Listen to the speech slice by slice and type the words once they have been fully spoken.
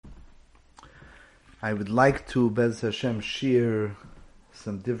I would like to, Bez Hashem, share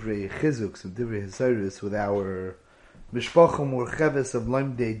some Divrei Chizuk, some Divrei sans-serif with our Mishpacha Murcheves of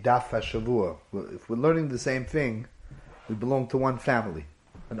Lomdei Dav Hashavua. If we're learning the same thing, we belong to one family.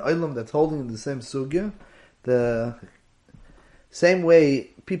 An olam that's holding the same sugya, the same way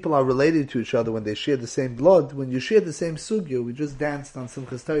people are related to each other when they share the same blood. When you share the same sugya, we just danced on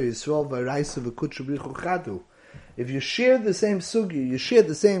Simchas Torah, Yisrael v'Raisa v'Kutshu B'Richu Chadu. If you share the same sugya, you share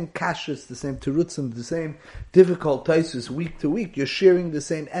the same kashas, the same terutzim, the same difficult taisus week to week, you're sharing the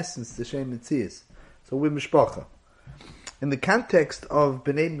same essence, the same mitzias. So we're mishpacha. In the context of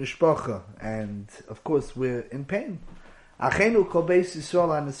b'nei mishpacha, and of course we're in pain. Achenu kol beis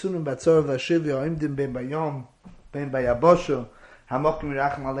Yisrael ha'nesunim b'tzor v'ashiv ya'imdim ben bayom, ben bayabosho, ha'mokim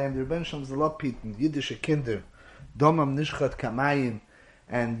yirachem aleim, the Rebbeinu Shalom zalopiten, Yiddische Kinder, domam nishchat kamayim,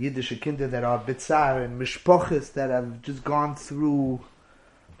 and Yiddish kinder that are bitzar and mishpochas that have just gone through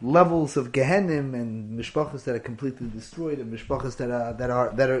levels of Gehenim, and mishpochas that are completely destroyed, and mishpochas that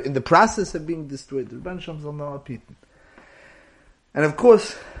are in the process of being destroyed. The Rebbeinu Shalom zal no apiten. And of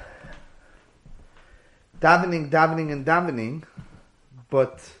course, davening,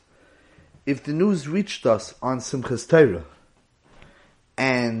 but if the news reached us on Simchas Torah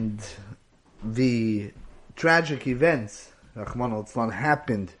and the tragic events Rachmana litzlan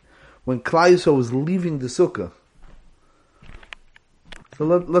happened when Klal Yisrael was leaving the sukkah. So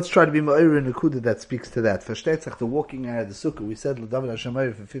let's try to be ma'ir in a kuda that speaks to that. Versteht the walking out of the sukkah. We said l'David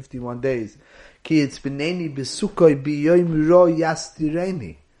Hashemayr for 51 days. Ki ytzpineni b'sukkah b'yom ro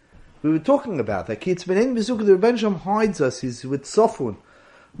yastireni. We were talking about that. Ki ytzpineni b'sukkah. The Rebbeinu Shalom hides us. He's with Sofun.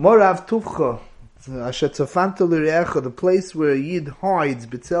 Morav tuvcha. Asher tzafanta l're'echa. The place where a Yid hides,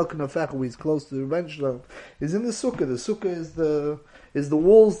 b'tzel knafecha, where he's close to the Rebbeinu Shalom, is in the sukkah. The sukkah is the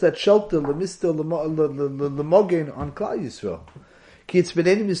walls that shelter l'mista l'mogen on Klal Yisrael. Ki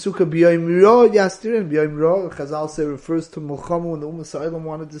yitzpineni b'sukkah b'yom ro yastireni. B'yom ro, Chazal say, refers to Mulchama when the Ummah Sa'olam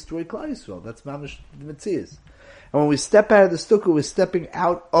want to destroy Klal Yisrael. That's mamish the mitzias. And when we step out of the sukkah, we're stepping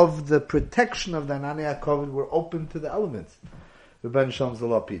out of the protection of the Anani HaKavod. We're open to the elements. Rebbeinu Shalom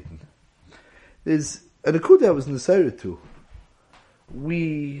zalopiten. There's an akuda that was necessary too.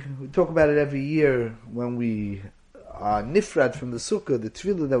 We talk about it every year when we are nifrad from the sukkah, the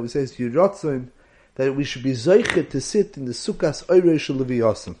tefillah that we say is Yiratzon, that we should be zoichet to sit in the sukkah's Oirei Shel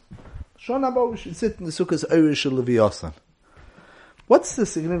Leviyasan. Shana Haba, we should sit in the sukkah's Oirei Shel Leviyasan. What's the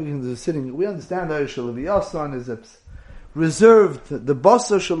significance of sitting? We understand Oirei Shel Leviyasan is reserved. The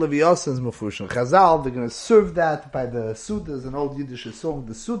Basar Shel Leviyasan is Mufushan. Chazal, they're going to serve that by the Sudas, an old Yiddish song,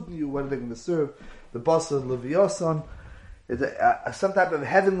 the Sudnu, what are they going to serve? The Basar Leviyasan is some type of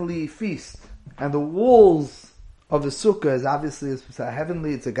heavenly feast. And the walls of the sukkah is obviously a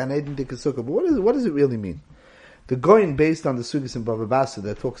heavenly, it's a Gan Eden Dika sukkah. But what does it really mean? The Goyin, based on the Sugis in Bava Basra,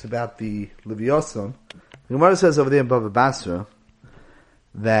 that talks about the Leviyasan, the Gemara says over there in Bava Basra,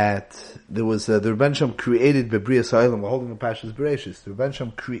 that there was the Rebbeinu Shalom created Bebrias Ha'olam. We're holding the Pashas Bereshis. The Rebbeinu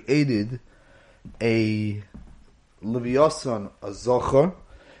Shalom created a Leviyasan, a Zochar,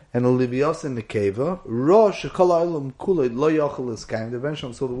 and a Leviyasan Nekeva. Rosh Shekol Ha'olam Kulei Lo Yochel Eskaim. The Rebbeinu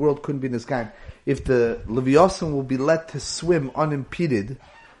Shalom saw the world couldn't be in Eskaim. If the Leviyasan will be let to swim unimpeded,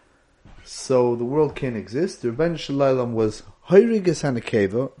 so the world can't exist. The Rebbeinu Shalom was Hoiriges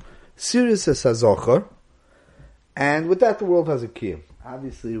HaNekeva, Sirius as HaZochar, and with that the world has a kiyum.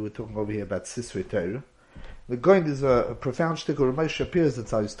 Obviously, we're talking over here about Sisrei Torah. The Goin is a profound shtickle. Ramay Shapir's that's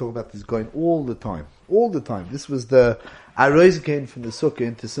how he's talking about this Goin all the time. All the time. This was the Aroiz gain from the Sukkah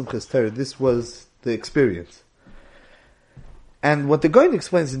into Simchas Torah. This was the experience. And what the Goin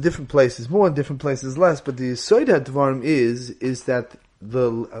explains in different places, more in different places less, but the Soida Dvarim is that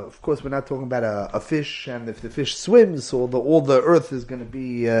of course we're not talking about a fish, and if the fish swims, all the earth is going to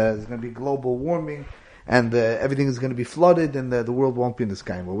be global warming, and everything is going to be flooded, and the world won't be in the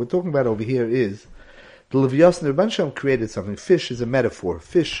sky. What we're talking about over here is the Leviyasan. The Rebbeinu Shalom created something. Fish is a metaphor.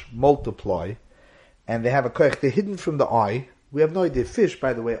 Fish multiply, and they have a koich. They're hidden from the eye. We have no idea. Fish,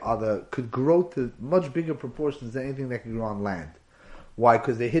 by the way, could grow to much bigger proportions than anything that can grow on land. Why?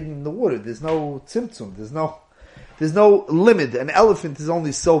 Because they're hidden in the water. There's no tzimtzum. There's no limit. An elephant is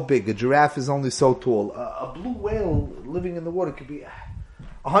only so big. A giraffe is only so tall. A blue whale living in the water could be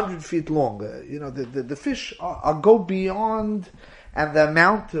 100 feet long. The fish go beyond, and the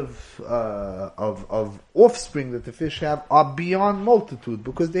amount of offspring that the fish have are beyond multitude,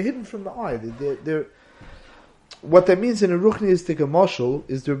 because they're hidden from the eye. They're what that means in a ruchniistic mashal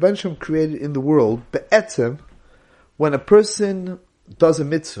is the Rebbeinu Shalom created in the world be'etzem. When a person does a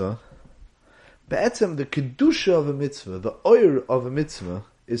mitzvah, be'etzem, the kedusha of a mitzvah, the oyer of a mitzvah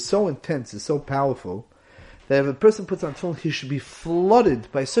is so intense, is so powerful, that if a person puts on tefillin, he should be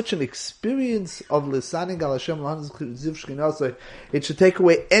flooded by such an experience of lisaning al Hashem ziv shchinasai. It should take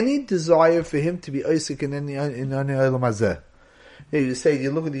away any desire for him to be oisik in any olam hazeh. You say,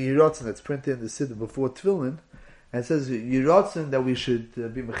 you look at the Yiratzin that's printed in the Siddur before tefillin, and it says Yiratzin that we should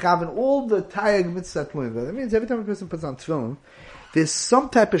be mechaven all the tayag mitzvah tefillin. That means every time a person puts on tefillin, there's some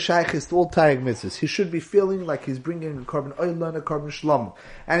type of shaykhis to all tayag mitzvahs. He should be feeling like he's bringing a carbon oil and a carbon shlom,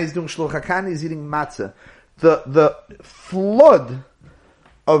 and he's doing shluch hakan, he's eating matzah. The flood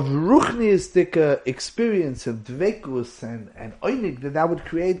of ruchniistic experience and dvekus and oinig that would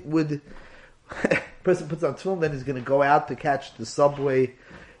create would person puts on tefillin, then he's going to go out to catch the subway,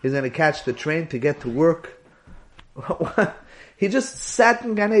 he's going to catch the train to get to work. He just sat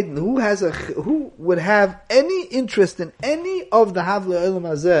in Gan Eden. Who would have any interest in any of the Havle Olam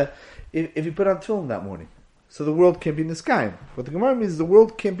Hazeh if he put on tefillin that morning? So the world can't be Niskayim. What the Gemara means, the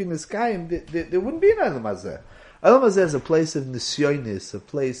world can't be Niskayim, there wouldn't be an Olam Hazeh. Olam Hazeh is a place of Nisyonis, a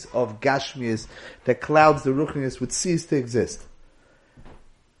place of Gashmias, that clouds the Ruchnius would cease to exist.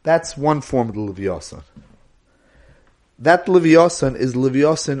 That's one form of the Leviosan. That Leviosan is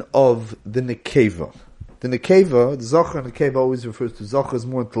Leviosan of the Nekeva. The Nekeva, the Zohar and Nekeva always refers to Zohar as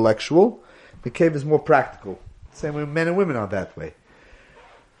more intellectual, Nekeva is more practical. Same way men and women are that way.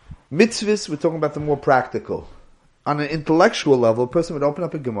 Mitzvahs, we're talking about the more practical. On an intellectual level, a person would open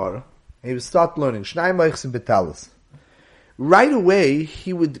up a Gemara, and he would start learning, Shnai Meichs and Betalis. Right away,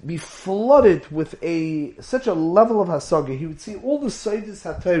 he would be flooded with such a level of Hasaga, he would see all the Seidis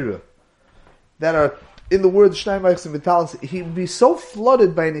HaTorah that are in the word Shnai Meichs and Betalis. He would be so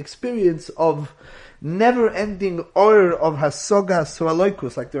flooded by an experience of never-ending oil of Hasaga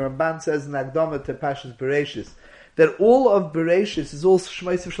Suraloikus, like the Ramban says in Agdama to Pashas Bereshis, that all of Bereshis is all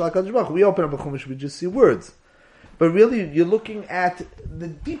Shmeisav Shel HaKadosh Baruch Hu. We open up a Chumash, we just see words. But really, you're looking at the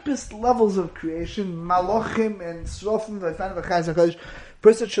deepest levels of creation, Malachim and Srofim,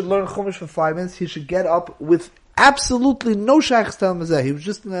 person should learn Chumash for 5 minutes, he should get up with absolutely no Shaykhs to Olam Hazeh. He was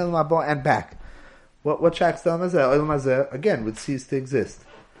just in Olam Haba and back. What Shaykhs to Olam Hazeh? Olam Hazeh, again, would cease to exist.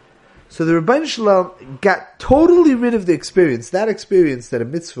 So the Rebbeinu Shalom got totally rid of the experience, that a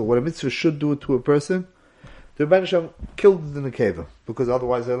mitzvah, what a mitzvah should do to a person, the Rebbeinu Shalom killed the Nekeva, because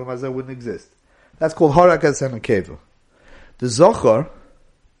otherwise Olam Hazeh wouldn't exist. That's called Harakas and Nekeva. The Zohar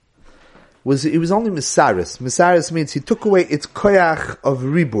was only Misaris. Misaris means he took away its koyach of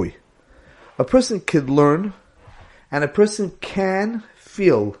ribui. A person can learn, and a person can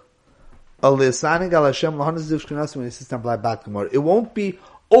feel when he sits down by Bat Gemara. It won't be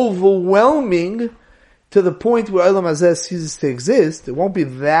overwhelming to the point where Olam Hazeh ceases to exist. It won't be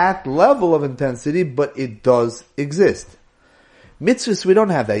that level of intensity, but it does exist. Mitzvahs, we don't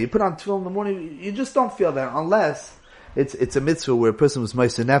have that. You put on tefillin in the morning, you just don't feel that unless it's a mitzvah where a person was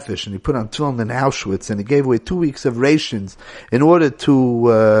Meiser Nefesh and he put on tefillin in Auschwitz and he gave away 2 weeks of rations in order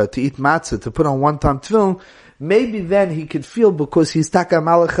to eat matzah, to put on one-time tefillin. Maybe then he could feel, because he's Taka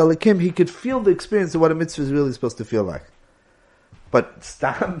Malach Halikim, he could feel the experience of what a mitzvah is really supposed to feel like. But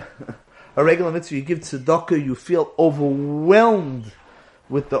stam, a regular mitzvah, you give tzedakah, you feel overwhelmed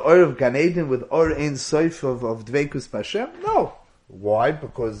with the Or of Gan Eden, with Or Ein Sof of Dveikus B'Hashem? No. Why?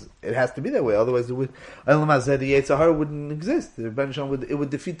 Because it has to be that way. Otherwise, the Yetzer Hara wouldn't exist. It would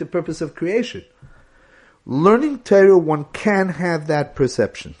defeat the purpose of creation. Learning Torah, one can have that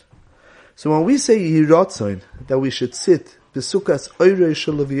perception. So when we say Yiratzon, that we should sit Besukas Oirei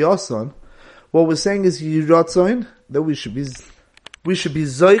Shel Leviyason, what we're saying is Yiratzon, that we should be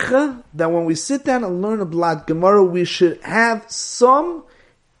Zoicha, that when we sit down and learn a Blad Gemara, we should have some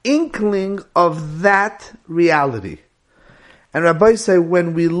inkling of that reality. And Rabbi say,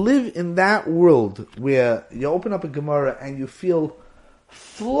 when we live in that world where you open up a Gemara and you feel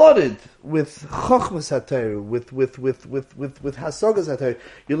flooded with Chochmas HaTorah, with Hasagas HaTorah,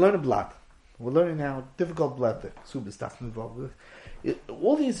 you learn a blad. We're learning now difficult blad, Ksubis stuff involved with.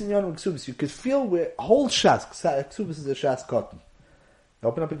 All these in Yonam Ksubis, you could feel where whole Shas, Ksubis is a Shas cotton. You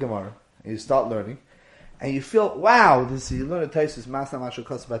open up a Gemara and you start learning, and you feel, wow, you learn a Taisus, Masna Mashal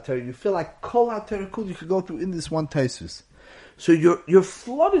Kosab HaTorah, you feel like Kol HaTorah Kul you could go through in this one Taisus. So you're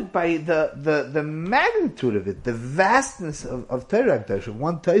flooded by the magnitude of it, the vastness of Torah K'dash,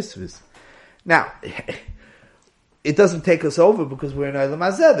 one Tosfos. Now, it doesn't take us over because we're in Olam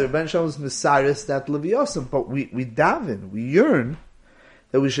Hazeh. The Rebbeinu Shalom is Messiris, that Leviyosim, but we daven, we yearn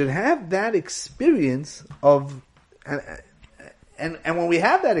that we should have that experience of, and when we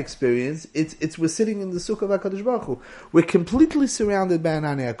have that experience, it's we're sitting in the Sukkah of HaKadosh Baruch Hu. We're completely surrounded by an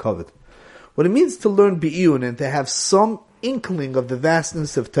Ani HaKavod. What it means to learn Iyun and to have some inkling of the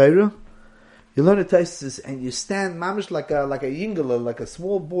vastness of Torah, You learn a Taisus and you stand mamish like a yingala, like a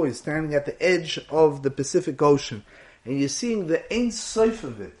small boy standing at the edge of the Pacific Ocean, and you're seeing the Ein Sof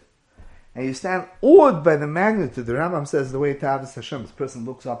of it, and you stand awed by the magnitude. The Rambam says the way Tavis Hashem, this person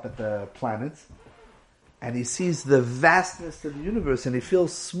looks up at the planets, and he sees the vastness of the universe, and he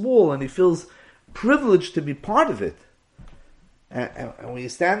feels small, and he feels privileged to be part of it. And when you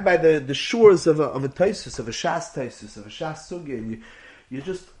stand by the shores of a Taisus, of a Shas Taisus, of a Shas Sugya, and you're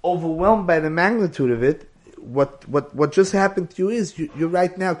just overwhelmed by the magnitude of it. What just happened to you is you're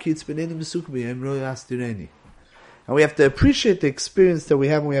right now. And we have to appreciate the experience that we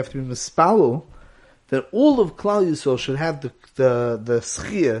have, and we have to be mispalo that all of Klal Yisrael should have the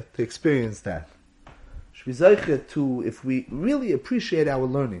schia to experience that. Should be zeicha to, if we really appreciate our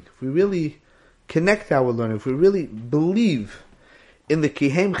learning, if we really connect our learning, if we really believe in the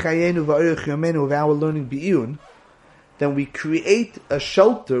kihem chayenu va'orech yomenu of our learning Iyun, then we create a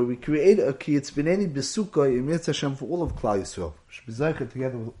shelter, we create a ytzpeneni besukah in Yitz Hashem for all of Klal Yisrael. Should be zeicha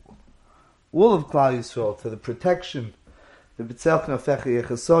together with all of Klal Yisrael for the protection, the b'tzelch nafecha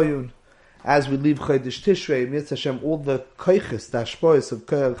yechasoyun, as we leave Chodesh Tishrei, Yitz Hashem, all the koiches, the ashpois of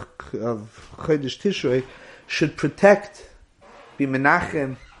Chodesh Tishrei should protect, be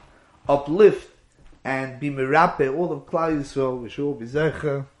menachem, uplift, and be merape all of Klal Yisrael. We should all be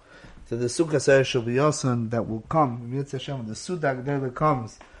zeicha to the Sukkah Shel B'Yosan that will come. Yitz Hashem, the Sudak there that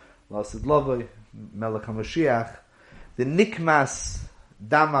comes, Lasid Lovay, Melech HaMashiach, the Nikmas,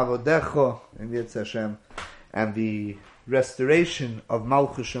 Dam Avodecho, in Yitz Hashem, and the restoration of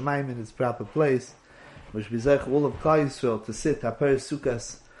Malchus Shemaim in its proper place, which bezech all of Klal Yisrael to sit Haper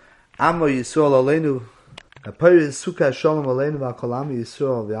Sukkahs Amo Yisrael Aleinu, Haper Sukkah Shalom Aleinu V'Kol Am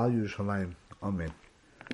Yisrael V'Al Yerushalayim. Amen.